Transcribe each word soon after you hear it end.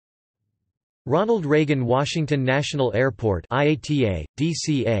Ronald Reagan Washington National Airport IATA,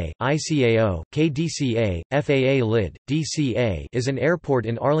 DCA, ICAO, KDCA, FAA LID, DCA is an airport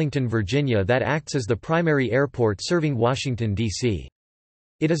in Arlington, Virginia that acts as the primary airport serving Washington, D.C.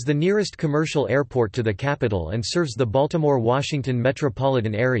 It is the nearest commercial airport to the capital and serves the Baltimore-Washington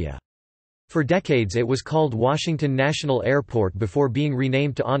metropolitan area. For decades it was called Washington National Airport before being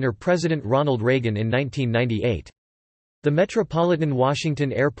renamed to honor President Ronald Reagan in 1998. The Metropolitan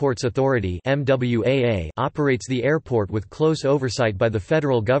Washington Airports Authority (MWAA) operates the airport with close oversight by the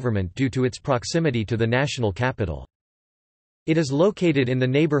federal government due to its proximity to the national capital. It is located in the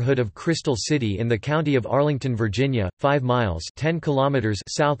neighborhood of Crystal City in the county of Arlington, Virginia, 5 miles (10 kilometers)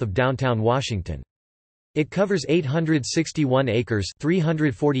 south of downtown Washington. It covers 861 acres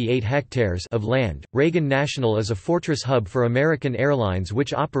 (348 hectares) of land. Reagan National is a fortress hub for American Airlines,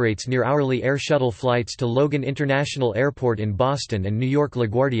 which operates near-hourly air shuttle flights to Logan International Airport in Boston and New York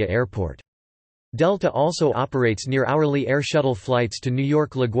LaGuardia Airport. Delta also operates near-hourly air shuttle flights to New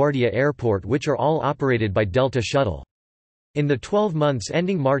York LaGuardia Airport, which are all operated by Delta Shuttle. In the 12 months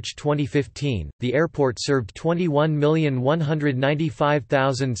ending March 2015, the airport served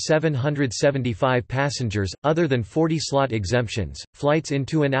 21,195,775 passengers. Other than 40 slot exemptions, flights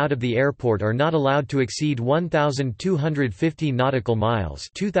into and out of the airport are not allowed to exceed 1,250 nautical miles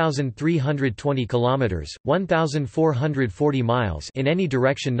 (2,320 kilometers, 1,440 miles) in any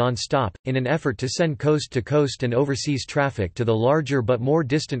direction non-stop, in an effort to send coast-to-coast and overseas traffic to the larger but more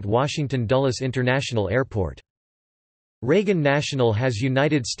distant Washington Dulles International Airport. Reagan National has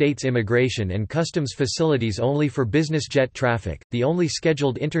United States Immigration and Customs facilities only for business jet traffic. The only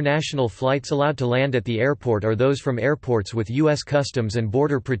scheduled international flights allowed to land at the airport are those from airports with U.S. Customs and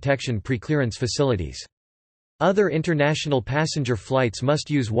Border Protection preclearance facilities. Other international passenger flights must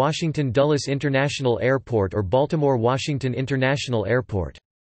use Washington Dulles International Airport or Baltimore Washington International Airport.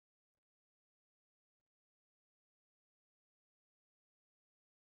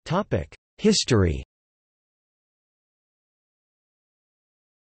 History.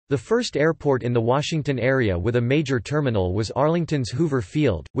 The first airport in the Washington area with a major terminal was Arlington's Hoover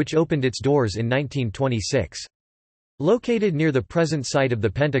Field, which opened its doors in 1926. Located near the present site of the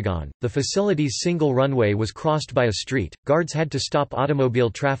Pentagon, the facility's single runway was crossed by a street. Guards had to stop automobile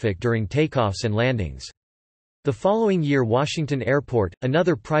traffic during takeoffs and landings. The following year, Washington Airport,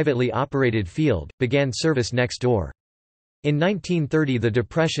 another privately operated field, began service next door. In 1930, the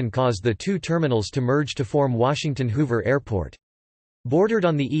Depression caused the two terminals to merge to form Washington Hoover Airport. Bordered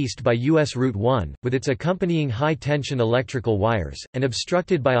on the east by U.S. Route 1, with its accompanying high-tension electrical wires, and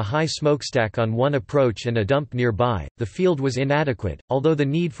obstructed by a high smokestack on one approach and a dump nearby, the field was inadequate. Although the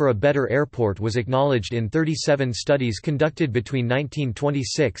need for a better airport was acknowledged in 37 studies conducted between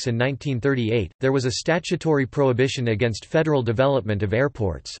 1926 and 1938, there was a statutory prohibition against federal development of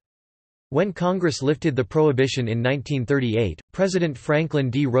airports. When Congress lifted the prohibition in 1938, President Franklin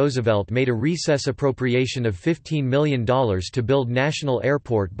D. Roosevelt made a recess appropriation of $15 million to build National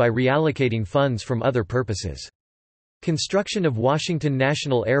Airport by reallocating funds from other purposes. Construction of Washington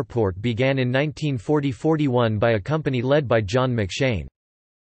National Airport began in 1940–41 by a company led by John McShane.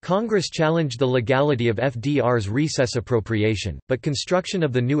 Congress challenged the legality of FDR's recess appropriation, but construction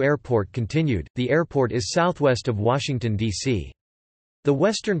of the new airport continued. The airport is southwest of Washington, D.C. The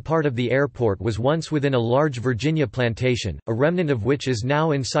western part of the airport was once within a large Virginia plantation, a remnant of which is now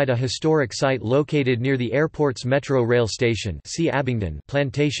inside a historic site located near the airport's Metro Rail Station. See Abingdon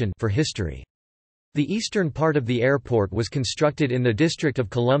plantation for history. The eastern part of the airport was constructed in the District of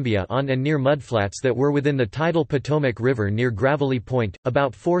Columbia on and near mudflats that were within the tidal Potomac River near Gravelly Point,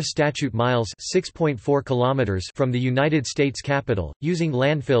 about 4 statute miles (6.4 kilometers) from the United States Capitol, using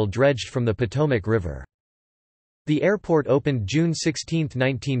landfill dredged from the Potomac River. The airport opened June 16,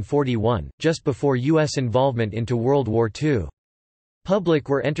 1941, just before U.S. involvement into World War II. Public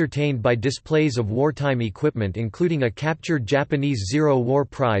were entertained by displays of wartime equipment including a captured Japanese Zero War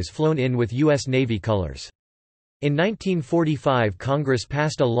prize flown in with U.S. Navy colors. In 1945, Congress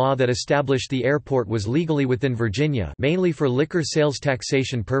passed a law that established the airport was legally within Virginia, mainly for liquor sales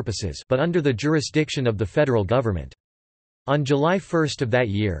taxation purposes, but under the jurisdiction of the federal government. On July 1 of that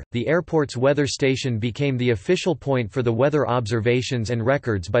year, the airport's weather station became the official point for the weather observations and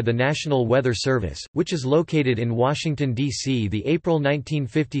records by the National Weather Service, which is located in Washington, D.C. The April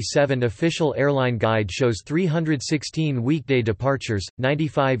 1957 official airline guide shows 316 weekday departures,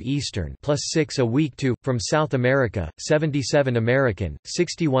 95 Eastern +6 a week to, from South America, 77 American,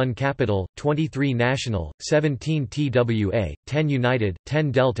 61 Capital, 23 National, 17 TWA, 10 United,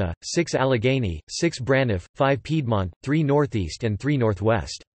 10 Delta, 6 Allegheny, 6 Braniff, 5 Piedmont, 3 Northeast and 3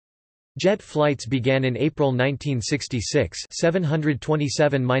 Northwest. Jet flights began in April 1966.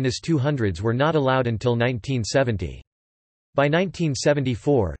 727-200s were not allowed until 1970. By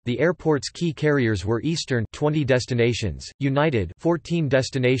 1974, the airport's key carriers were Eastern 20 destinations, United 14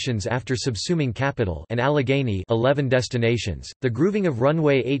 destinations after subsuming Capital, and Allegheny 11 destinations. The grooving of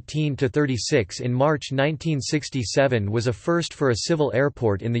runway 18 to 36 in March 1967 was a first for a civil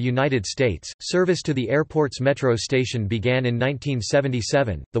airport in the United States. Service to the airport's metro station began in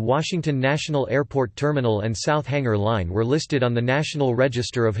 1977. The Washington National Airport Terminal and South Hangar Line were listed on the National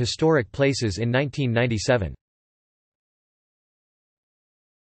Register of Historic Places in 1997.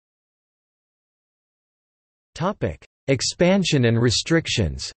 Expansion and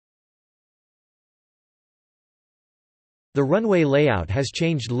restrictions. The runway layout has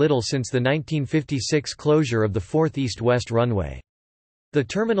changed little since the 1956 closure of the 4th east-west runway. The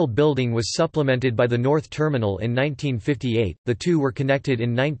terminal building was supplemented by the North Terminal in 1958, the two were connected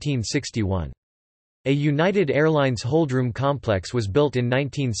in 1961. A United Airlines holdroom complex was built in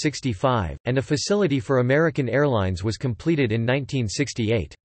 1965, and a facility for American Airlines was completed in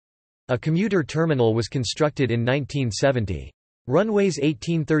 1968. A commuter terminal was constructed in 1970. Runways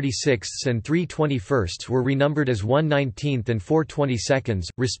 1836 and 321 were renumbered as 1/19 and 4/22,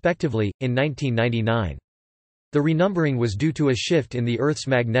 respectively, in 1999. The renumbering was due to a shift in the Earth's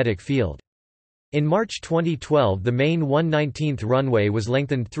magnetic field. In March 2012, the main 1/19 runway was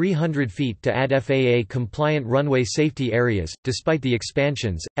lengthened 300 feet to add FAA-compliant runway safety areas. Despite the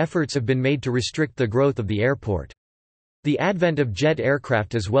expansions, efforts have been made to restrict the growth of the airport. The advent of jet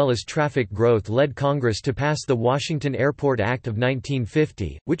aircraft as well as traffic growth led Congress to pass the Washington Airport Act of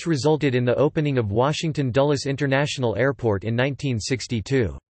 1950, which resulted in the opening of Washington Dulles International Airport in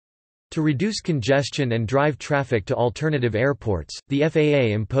 1962. To reduce congestion and drive traffic to alternative airports, the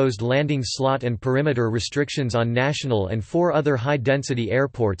FAA imposed landing slot and perimeter restrictions on National and 4 other high-density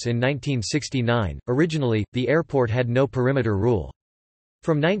airports in 1969. Originally, the airport had no perimeter rule.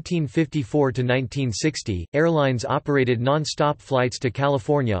 From 1954 to 1960, Airlines operated non-stop flights to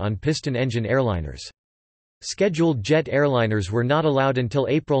California on piston-engine airliners. Scheduled jet airliners were not allowed until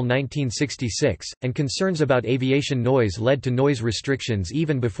April 1966, and concerns about aviation noise led to noise restrictions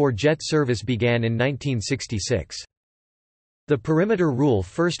even before jet service began in 1966. The perimeter rule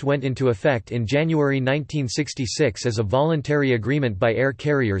first went into effect in January 1966 as a voluntary agreement by air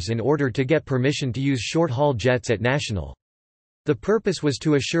carriers in order to get permission to use short-haul jets at National. The purpose was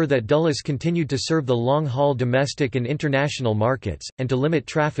to assure that Dulles continued to serve the long-haul domestic and international markets, and to limit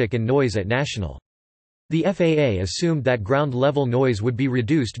traffic and noise at National. The FAA assumed that ground-level noise would be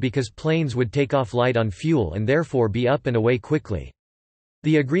reduced because planes would take off light on fuel and therefore be up and away quickly.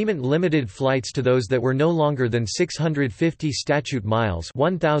 The agreement limited flights to those that were no longer than 650 statute miles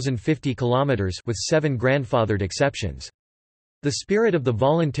 1,050 kilometers with 7 grandfathered exceptions. The spirit of the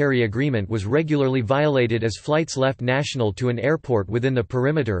voluntary agreement was regularly violated as flights left National to an airport within the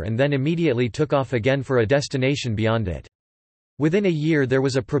perimeter and then immediately took off again for a destination beyond it. Within a year there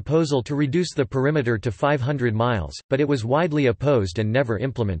was a proposal to reduce the perimeter to 500 miles, but it was widely opposed and never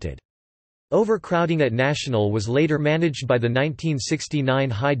implemented. Overcrowding at National was later managed by the 1969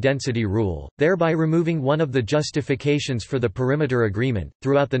 high-density rule, thereby removing one of the justifications for the perimeter agreement.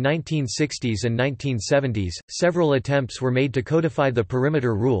 Throughout the 1960s and 1970s, several attempts were made to codify the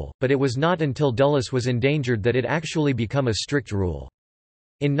perimeter rule, but it was not until Dulles was endangered that it actually became a strict rule.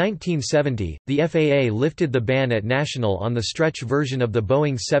 In 1970, the FAA lifted the ban at National on the stretch version of the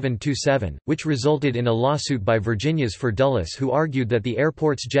Boeing 727, which resulted in a lawsuit by Virginia's for Dulles, who argued that the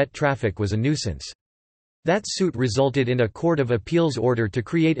airport's jet traffic was a nuisance. That suit resulted in a Court of Appeals order to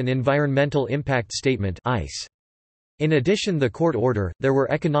create an Environmental Impact Statement (EIS). In addition the court order, there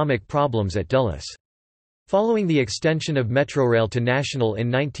were economic problems at Dulles. Following the extension of Metrorail to National in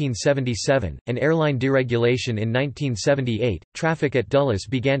 1977, and airline deregulation in 1978, traffic at Dulles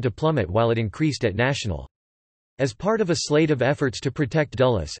began to plummet while it increased at National. As part of a slate of efforts to protect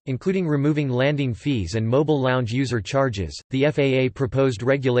Dulles, including removing landing fees and mobile lounge user charges, the FAA proposed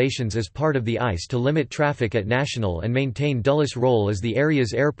regulations as part of the EIS to limit traffic at National and maintain Dulles' role as the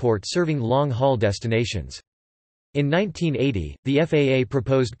area's airport serving long-haul destinations. In 1980, the FAA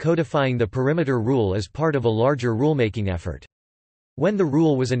proposed codifying the perimeter rule as part of a larger rulemaking effort. When the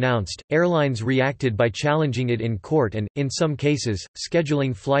rule was announced, airlines reacted by challenging it in court and, in some cases,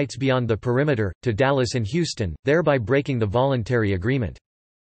 scheduling flights beyond the perimeter, to Dallas and Houston, thereby breaking the voluntary agreement.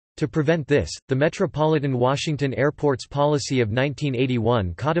 To prevent this, the Metropolitan Washington Airports Policy of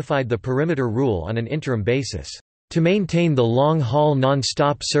 1981 codified the perimeter rule on an interim basis, to maintain the long-haul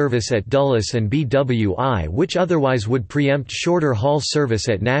non-stop service at Dulles and BWI which otherwise would preempt shorter-haul service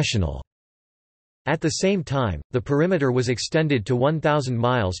at National. At the same time, the perimeter was extended to 1,000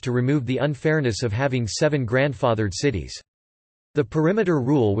 miles to remove the unfairness of having 7 grandfathered cities. The perimeter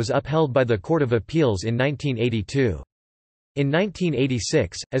rule was upheld by the Court of Appeals in 1982. In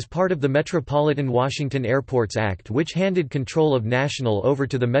 1986, as part of the Metropolitan Washington Airports Act, which handed control of national over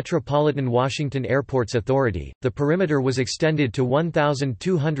to the Metropolitan Washington Airports Authority, the perimeter was extended to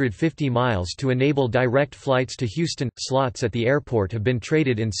 1,250 miles to enable direct flights to Houston. Slots at the airport have been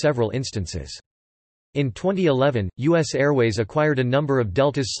traded in several instances. In 2011, U.S. Airways acquired a number of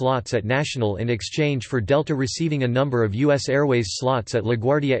Delta's slots at National in exchange for Delta receiving a number of U.S. Airways slots at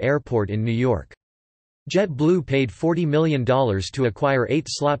LaGuardia Airport in New York. JetBlue paid $40 million to acquire 8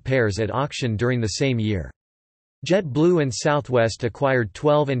 slot pairs at auction during the same year. JetBlue and Southwest acquired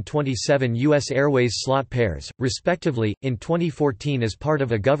 12 and 27 U.S. Airways slot pairs, respectively, in 2014 as part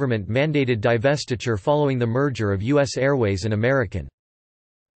of a government-mandated divestiture following the merger of U.S. Airways and American.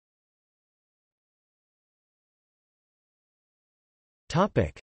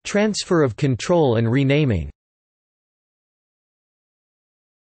 Transfer of control and renaming.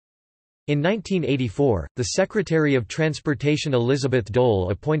 In 1984, the Secretary of Transportation Elizabeth Dole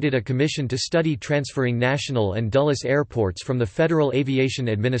appointed a commission to study transferring National and Dulles airports from the Federal Aviation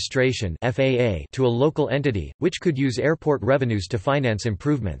Administration (FAA) to a local entity, which could use airport revenues to finance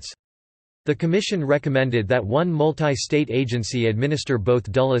improvements. The commission recommended that one multi-state agency administer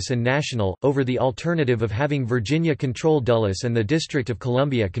both Dulles and National, over the alternative of having Virginia control Dulles and the District of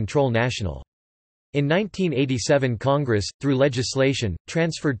Columbia control National. In 1987 Congress, through legislation,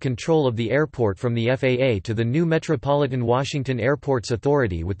 transferred control of the airport from the FAA to the new Metropolitan Washington Airports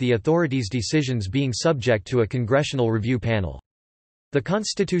Authority, with the authority's decisions being subject to a congressional review panel. The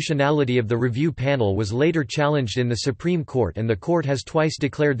constitutionality of the review panel was later challenged in the Supreme Court, and the court has twice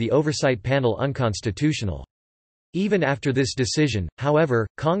declared the oversight panel unconstitutional. Even after this decision, however,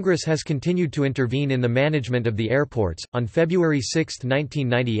 Congress has continued to intervene in the management of the airports. On February 6,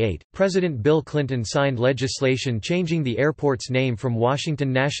 1998, President Bill Clinton signed legislation changing the airport's name from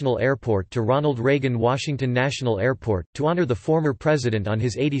Washington National Airport to Ronald Reagan Washington National Airport, to honor the former president on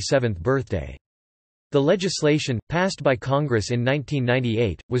his 87th birthday. The legislation, passed by Congress in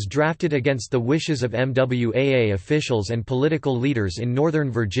 1998, was drafted against the wishes of MWAA officials and political leaders in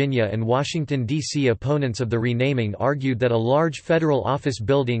Northern Virginia and Washington, D.C. Opponents of the renaming argued that a large federal office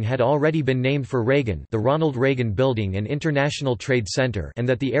building had already been named for Reagan, the Ronald Reagan Building and International Trade Center, and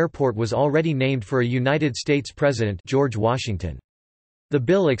that the airport was already named for a United States President, George Washington. The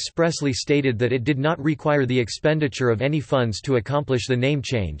bill expressly stated that it did not require the expenditure of any funds to accomplish the name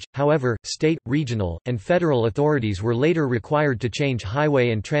change. However, state, regional, and federal authorities were later required to change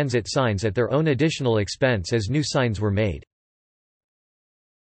highway and transit signs at their own additional expense as new signs were made.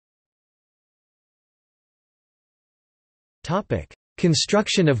 Topic: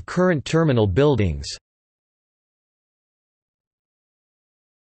 Construction of current terminal buildings.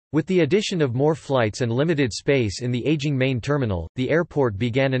 With the addition of more flights and limited space in the aging main terminal, the airport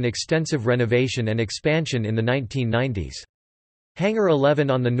began an extensive renovation and expansion in the 1990s. Hangar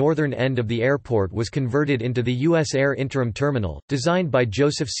 11 on the northern end of the airport was converted into the U.S. Air Interim Terminal, designed by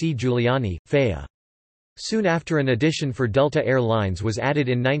Joseph C. Giuliani, FAA. Soon after, an addition for Delta Air Lines was added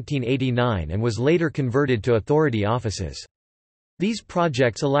in 1989 and was later converted to authority offices. These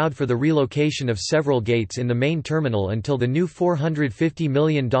projects allowed for the relocation of several gates in the main terminal until the new $450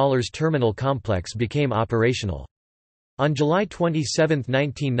 million terminal complex became operational. On July 27,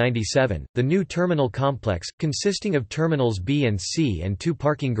 1997, the new terminal complex, consisting of terminals B and C and 2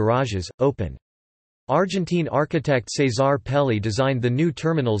 parking garages, opened. Argentine architect Cesar Pelli designed the new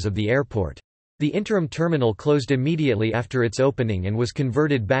terminals of the airport. The interim terminal closed immediately after its opening and was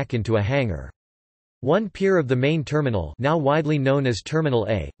converted back into a hangar. One pier of the main terminal, now widely known as Terminal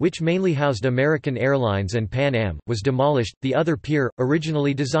A, which mainly housed American Airlines and Pan Am, was demolished. The other pier,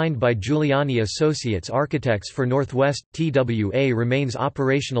 originally designed by Giuliani Associates Architects for Northwest TWA, remains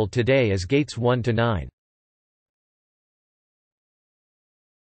operational today as gates 1 to 9.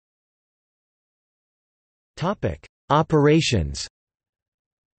 Topic: Operations.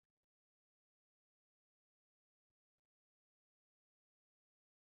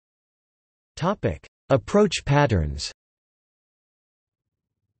 Topic: Approach patterns.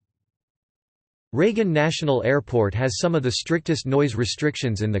 Reagan National Airport has some of the strictest noise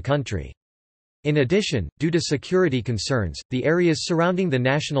restrictions in the country. In addition, due to security concerns, the areas surrounding the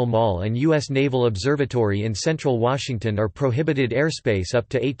National Mall and U.S. Naval Observatory in central Washington are prohibited airspace up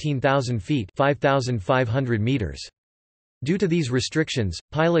to 18,000 feet (5,500 meters). Due to these restrictions,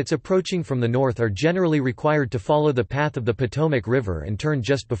 pilots approaching from the north are generally required to follow the path of the Potomac River and turn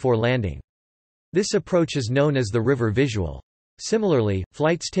just before landing. This approach is known as the river visual. Similarly,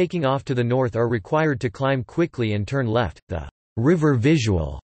 flights taking off to the north are required to climb quickly and turn left. The river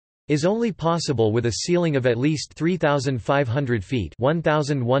visual is only possible with a ceiling of at least 3,500 feet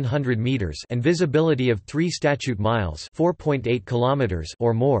 (1,100 meters) and visibility of 3 statute miles (4.8 kilometers)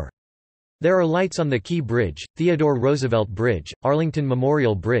 or more. There are lights on the Key Bridge, Theodore Roosevelt Bridge, Arlington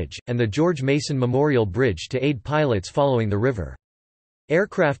Memorial Bridge, and the George Mason Memorial Bridge to aid pilots following the river.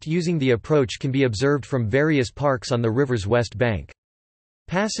 Aircraft using the approach can be observed from various parks on the river's west bank.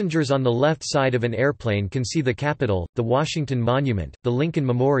 Passengers on the left side of an airplane can see the Capitol, the Washington Monument, the Lincoln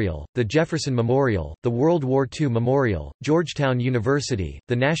Memorial, the Jefferson Memorial, the World War II Memorial, Georgetown University,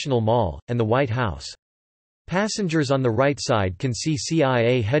 the National Mall, and the White House. Passengers on the right side can see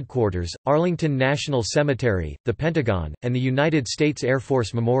CIA headquarters, Arlington National Cemetery, the Pentagon, and the United States Air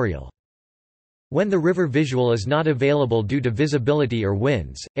Force Memorial. When the river visual is not available due to visibility or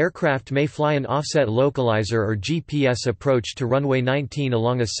winds, aircraft may fly an offset localizer or GPS approach to runway 19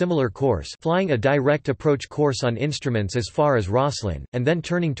 along a similar course, flying a direct approach course on instruments as far as Rosslyn, and then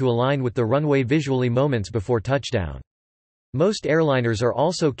turning to align with the runway visually moments before touchdown. Most airliners are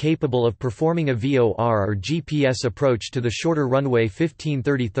also capable of performing a VOR or GPS approach to the shorter runway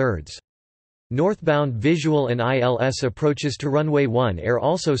 15/33. Northbound visual and ILS approaches to runway 1 are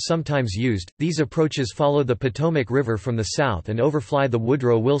also sometimes used. These approaches follow the Potomac River from the south and overfly the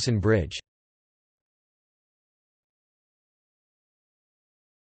Woodrow Wilson Bridge.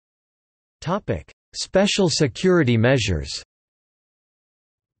 Topic: Special security measures.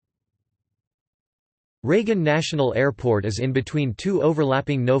 Reagan National Airport is in between two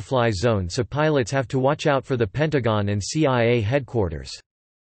overlapping no-fly zones, so pilots have to watch out for the Pentagon and CIA headquarters.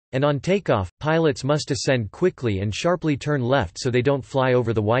 And on takeoff, pilots must ascend quickly and sharply turn left so they don't fly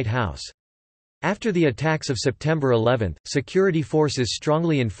over the White House. After the attacks of September 11, security forces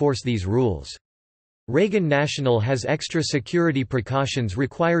strongly enforce these rules. Reagan National has extra security precautions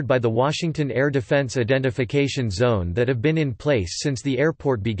required by the Washington Air Defense Identification Zone that have been in place since the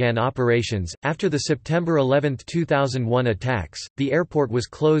airport began operations. After the September 11, 2001 attacks, the airport was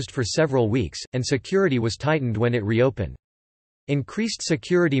closed for several weeks, and security was tightened when it reopened. Increased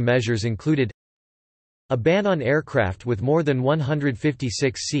security measures included a ban on aircraft with more than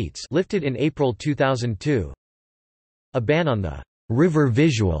 156 seats lifted in April 2002, a ban on the river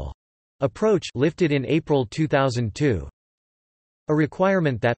visual approach lifted in April 2002, a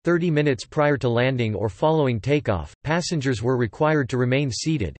requirement that, 30 minutes prior to landing or following takeoff, passengers were required to remain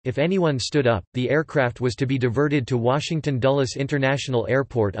seated. If anyone stood up, the aircraft was to be diverted to Washington Dulles International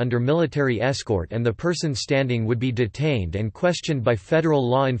Airport under military escort and the person standing would be detained and questioned by federal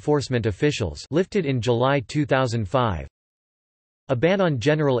law enforcement officials lifted in July 2005. A ban on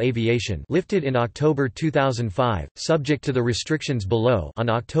general aviation lifted in October 2005, subject to the restrictions below. On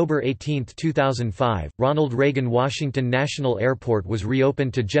October 18, 2005, Ronald Reagan Washington National Airport was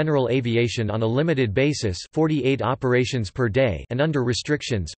reopened to general aviation on a limited basis, 48 operations per day, and under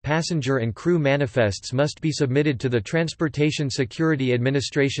restrictions. Passenger and crew manifests must be submitted to the Transportation Security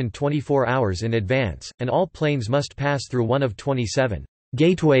Administration 24 hours in advance, and all planes must pass through one of 27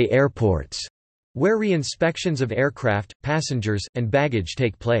 gateway airports, where re-inspections of aircraft, passengers, and baggage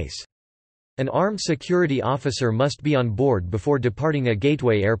take place. An armed security officer must be on board before departing a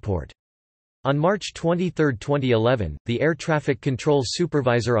gateway airport. On March 23, 2011, the air traffic control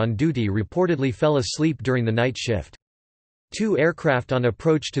supervisor on duty reportedly fell asleep during the night shift. 2 aircraft on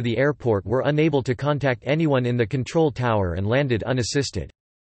approach to the airport were unable to contact anyone in the control tower and landed unassisted.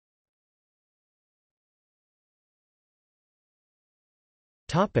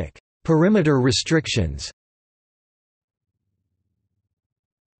 Perimeter restrictions.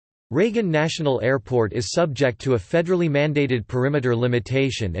 Reagan National Airport is subject to a federally mandated perimeter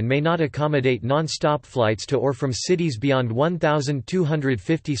limitation and may not accommodate non-stop flights to or from cities beyond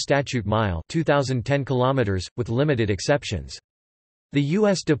 1,250 statute mile (2,010 kilometers), with limited exceptions. The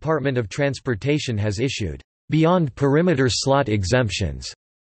U.S. Department of Transportation has issued beyond perimeter slot exemptions,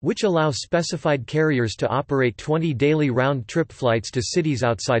 which allow specified carriers to operate 20 daily round-trip flights to cities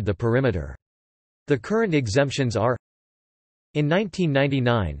outside the perimeter. The current exemptions are: in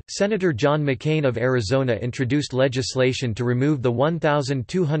 1999, Senator John McCain of Arizona introduced legislation to remove the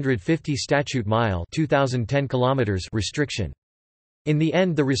 1,250 statute mile (2,010 kilometers) restriction. In the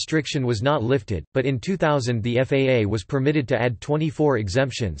end the restriction was not lifted, but in 2000 the FAA was permitted to add 24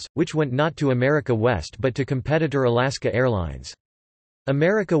 exemptions, which went not to America West but to competitor Alaska Airlines.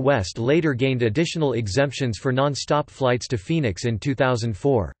 America West later gained additional exemptions for non-stop flights to Phoenix in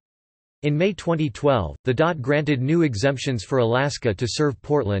 2004. In May 2012, the DOT granted new exemptions for Alaska to serve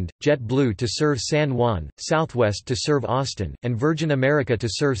Portland, JetBlue to serve San Juan, Southwest to serve Austin, and Virgin America to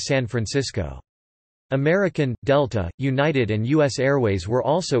serve San Francisco. American, Delta, United and U.S. Airways were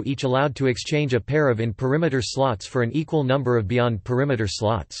also each allowed to exchange a pair of in-perimeter slots for an equal number of beyond-perimeter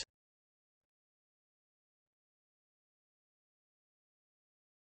slots.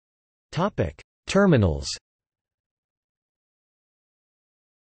 Terminals.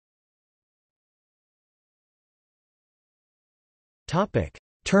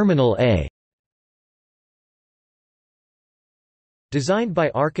 Terminal A. Designed by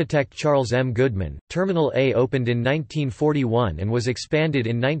architect Charles M. Goodman, Terminal A opened in 1941 and was expanded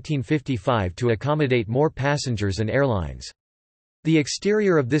in 1955 to accommodate more passengers and airlines. The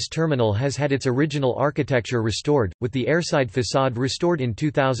exterior of this terminal has had its original architecture restored, with the airside facade restored in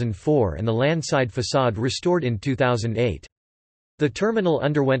 2004 and the landside facade restored in 2008. The terminal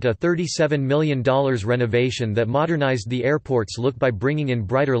underwent a $37 million renovation that modernized the airport's look by bringing in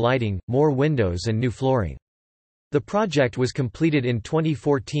brighter lighting, more windows and new flooring. The project was completed in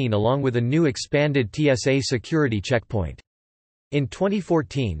 2014 along with a new expanded TSA security checkpoint. In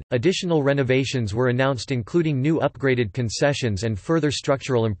 2014, additional renovations were announced including new upgraded concessions and further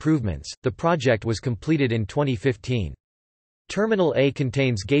structural improvements. The project was completed in 2015. Terminal A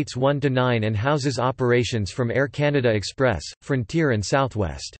contains gates 1 to 9 and houses operations from Air Canada Express, Frontier and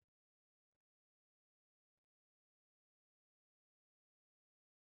Southwest.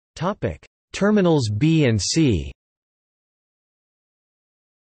 Topic: Terminals B and C.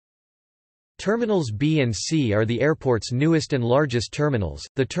 Terminals B and C are the airport's newest and largest terminals.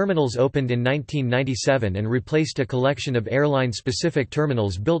 The terminals opened in 1997 and replaced a collection of airline-specific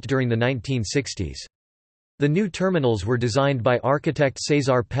terminals built during the 1960s. The new terminals were designed by architect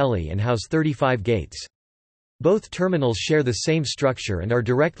Cesar Pelli and house 35 gates. Both terminals share the same structure and are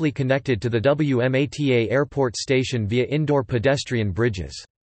directly connected to the WMATA airport station via indoor pedestrian bridges.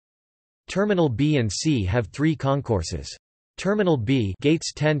 Terminal B and C have 3 concourses. Terminal B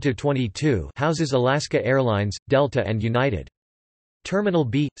gates 10 to 22 houses Alaska Airlines, Delta and United. Terminal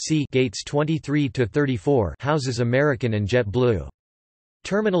B, C gates 23 to 34 houses American and JetBlue.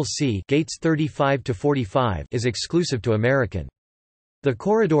 Terminal C gates 35 to 45 is exclusive to American. The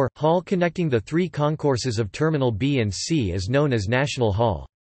corridor hall connecting the 3 concourses of Terminal B and C is known as National Hall.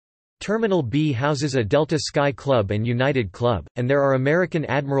 Terminal B houses a Delta Sky Club and United Club, and there are American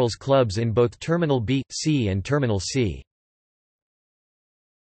Admirals clubs in both Terminal B, C and Terminal C.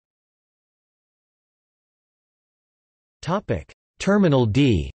 Terminal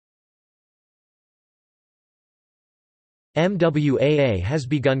D. MWAA has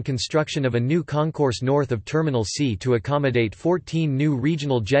begun construction of a new concourse north of Terminal C to accommodate 14 new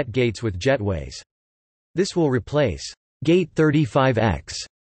regional jet gates with jetways. This will replace Gate 35X,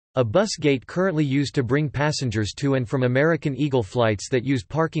 a bus gate currently used to bring passengers to and from American Eagle flights that use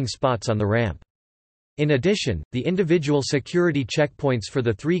parking spots on the ramp. In addition, the individual security checkpoints for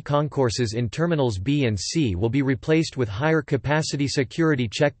the 3 concourses in Terminals B and C will be replaced with higher capacity security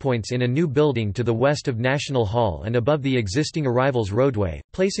checkpoints in a new building to the west of National Hall and above the existing arrivals roadway,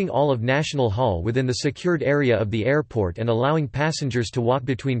 placing all of National Hall within the secured area of the airport and allowing passengers to walk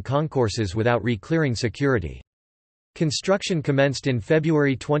between concourses without re-clearing security. Construction commenced in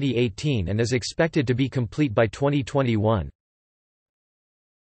February 2018 and is expected to be complete by 2021.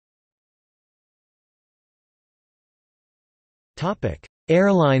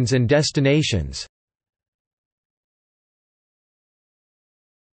 Airlines and destinations.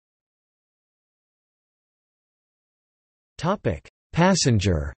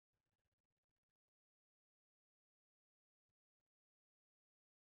 Passenger.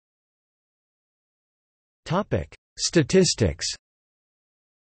 Statistics.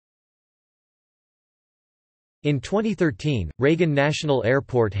 In 2013, Reagan National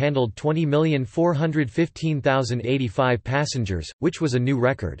Airport handled 20,415,085 passengers, which was a new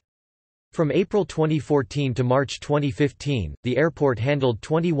record. From April 2014 to March 2015, the airport handled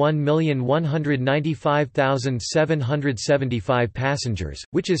 21,195,775 passengers,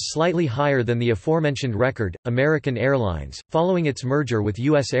 which is slightly higher than the aforementioned record. American Airlines, following its merger with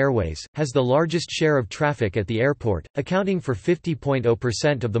U.S. Airways, has the largest share of traffic at the airport, accounting for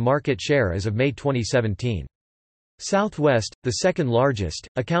 50.0% of the market share as of May 2017. Southwest, the second largest,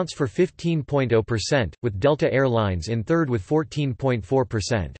 accounts for 15.0%, with Delta Air Lines in third with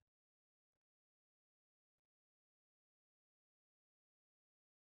 14.4%.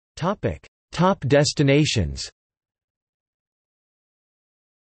 Top destinations.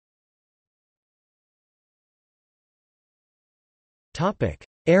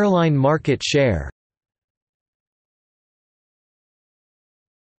 Airline market share.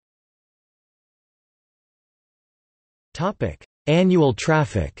 Annual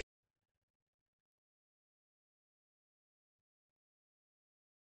traffic.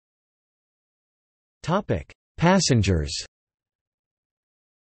 Passengers.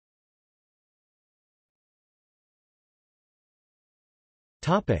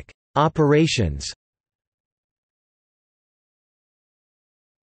 Operations.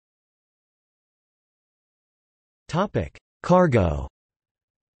 Cargo.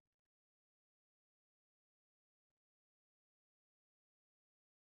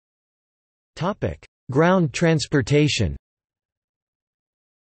 Ground transportation.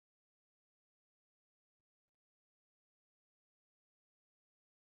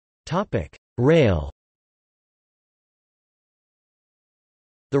 Rail.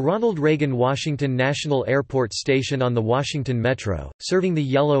 The Ronald Reagan Washington National Airport Station on the Washington Metro, serving the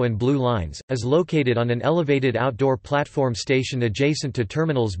Yellow and Blue Lines, is located on an elevated outdoor platform station adjacent to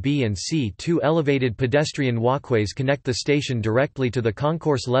Terminals B and C. Two elevated pedestrian walkways connect the station directly to the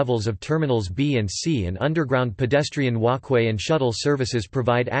concourse levels of Terminals B and C, and underground pedestrian walkway and shuttle services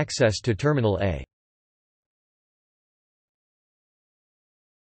provide access to Terminal A.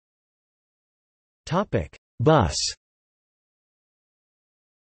 Bus.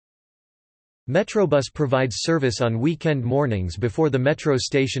 Metrobus provides service on weekend mornings before the metro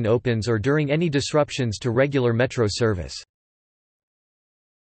station opens or during any disruptions to regular metro service.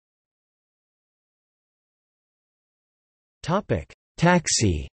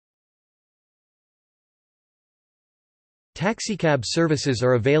 Taxi. Taxicab services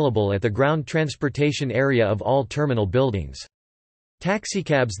are available at the ground transportation area of all terminal buildings.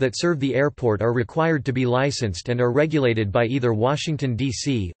 Taxicabs that serve the airport are required to be licensed and are regulated by either Washington,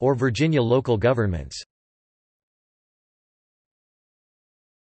 D.C., or Virginia local governments.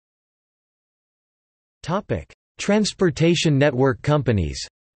 Transportation network companies.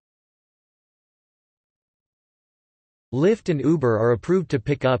 Lyft and Uber are approved to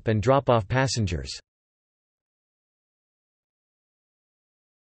pick up and drop off passengers.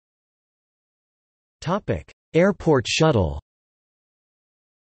 Airport shuttle.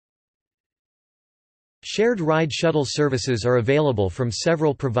 Shared ride shuttle services are available from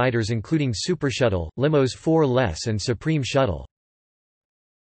several providers including SuperShuttle, Limos 4 Less and Supreme Shuttle.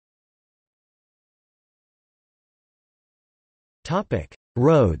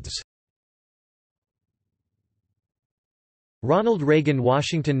 Roads. Ronald Reagan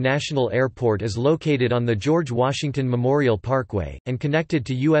Washington National Airport is located on the George Washington Memorial Parkway, and connected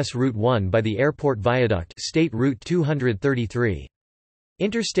to U.S. Route 1 by the Airport Viaduct, State Route 233.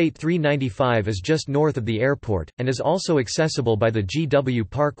 Interstate 395 is just north of the airport, and is also accessible by the GW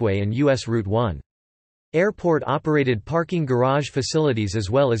Parkway and U.S. Route 1. Airport-operated parking garage facilities as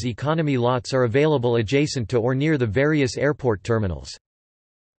well as economy lots are available adjacent to or near the various airport terminals.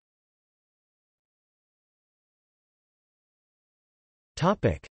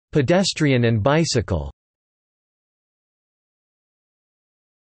 Pedestrian and bicycle.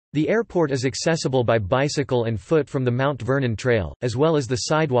 The airport is accessible by bicycle and foot from the Mount Vernon Trail, as well as the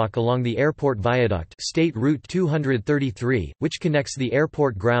sidewalk along the Airport Viaduct, State Route 233, which connects the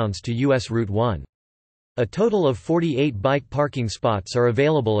airport grounds to U.S. Route 1. A total of 48 bike parking spots are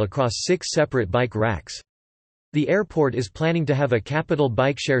available across 6 separate bike racks. The airport is planning to have a Capital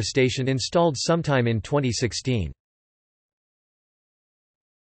bike share station installed sometime in 2016.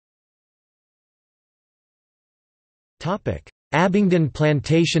 Abingdon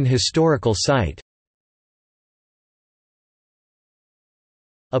Plantation Historical Site.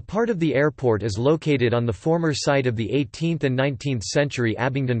 A part of the airport is located on the former site of the 18th and 19th century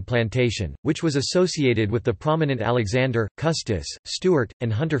Abingdon Plantation, which was associated with the prominent Alexander, Custis, Stuart,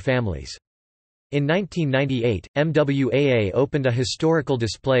 and Hunter families. In 1998, MWAA opened a historical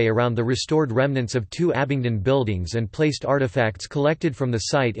display around the restored remnants of 2 Abingdon buildings and placed artifacts collected from the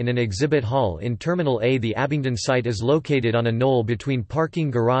site in an exhibit hall in Terminal A. The Abingdon site is located on a knoll between Parking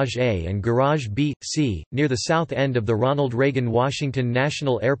Garage A and Garage B, C, near the south end of the Ronald Reagan Washington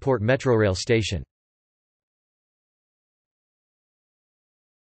National Airport Metrorail station.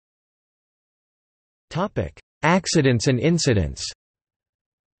 Accidents and incidents.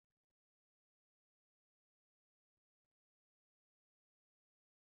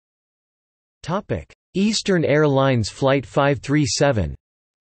 Eastern Airlines Flight 537.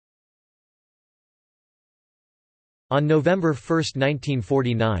 On November 1,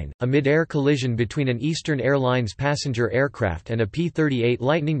 1949, a mid-air collision between an Eastern Airlines passenger aircraft and a P-38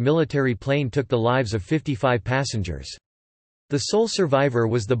 Lightning military plane took the lives of 55 passengers. The sole survivor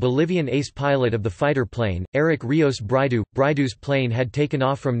was the Bolivian ace pilot of the fighter plane, Eric Rios Bridew. Bridew's plane had taken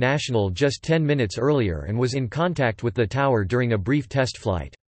off from National just 10 minutes earlier and was in contact with the tower during a brief test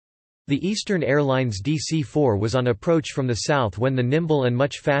flight. The Eastern Airlines DC-4 was on approach from the south when the nimble and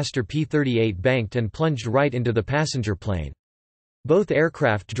much faster P-38 banked and plunged right into the passenger plane. Both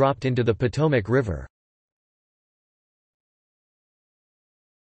aircraft dropped into the Potomac River.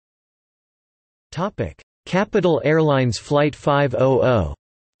 Capital Airlines Flight 500.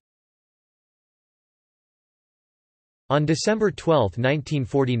 On December 12,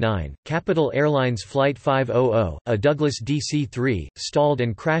 1949, Capital Airlines Flight 500, a Douglas DC-3, stalled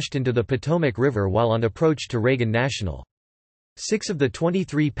and crashed into the Potomac River while on approach to Reagan National. 6 of the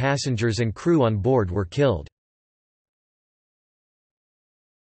 23 passengers and crew on board were killed.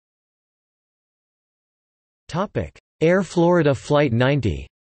 Air Florida Flight 90.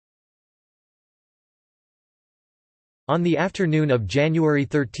 On the afternoon of January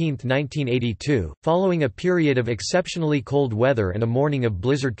 13, 1982, following a period of exceptionally cold weather and a morning of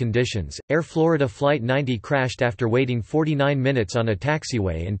blizzard conditions, Air Florida Flight 90 crashed after waiting 49 minutes on a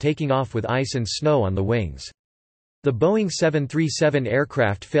taxiway and taking off with ice and snow on the wings. The Boeing 737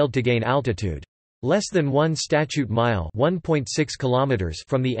 aircraft failed to gain altitude. Less than 1 statute mile (1.6 kilometers)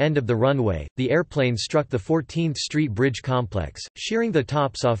 from the end of the runway, the airplane struck the 14th Street Bridge complex, shearing the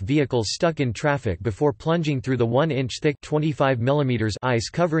tops off vehicles stuck in traffic before plunging through the 1-inch thick 25 mm ice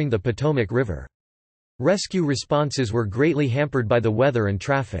covering the Potomac River. Rescue responses were greatly hampered by the weather and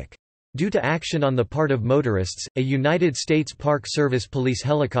traffic. Due to action on the part of motorists, a United States Park Service police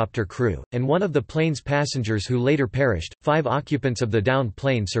helicopter crew, and one of the plane's passengers who later perished, 5 occupants of the downed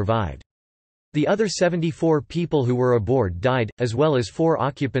plane survived. The other 74 people who were aboard died, as well as 4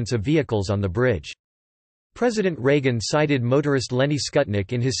 occupants of vehicles on the bridge. President Reagan cited motorist Lenny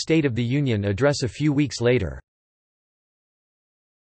Skutnik in his State of the Union address a few weeks later.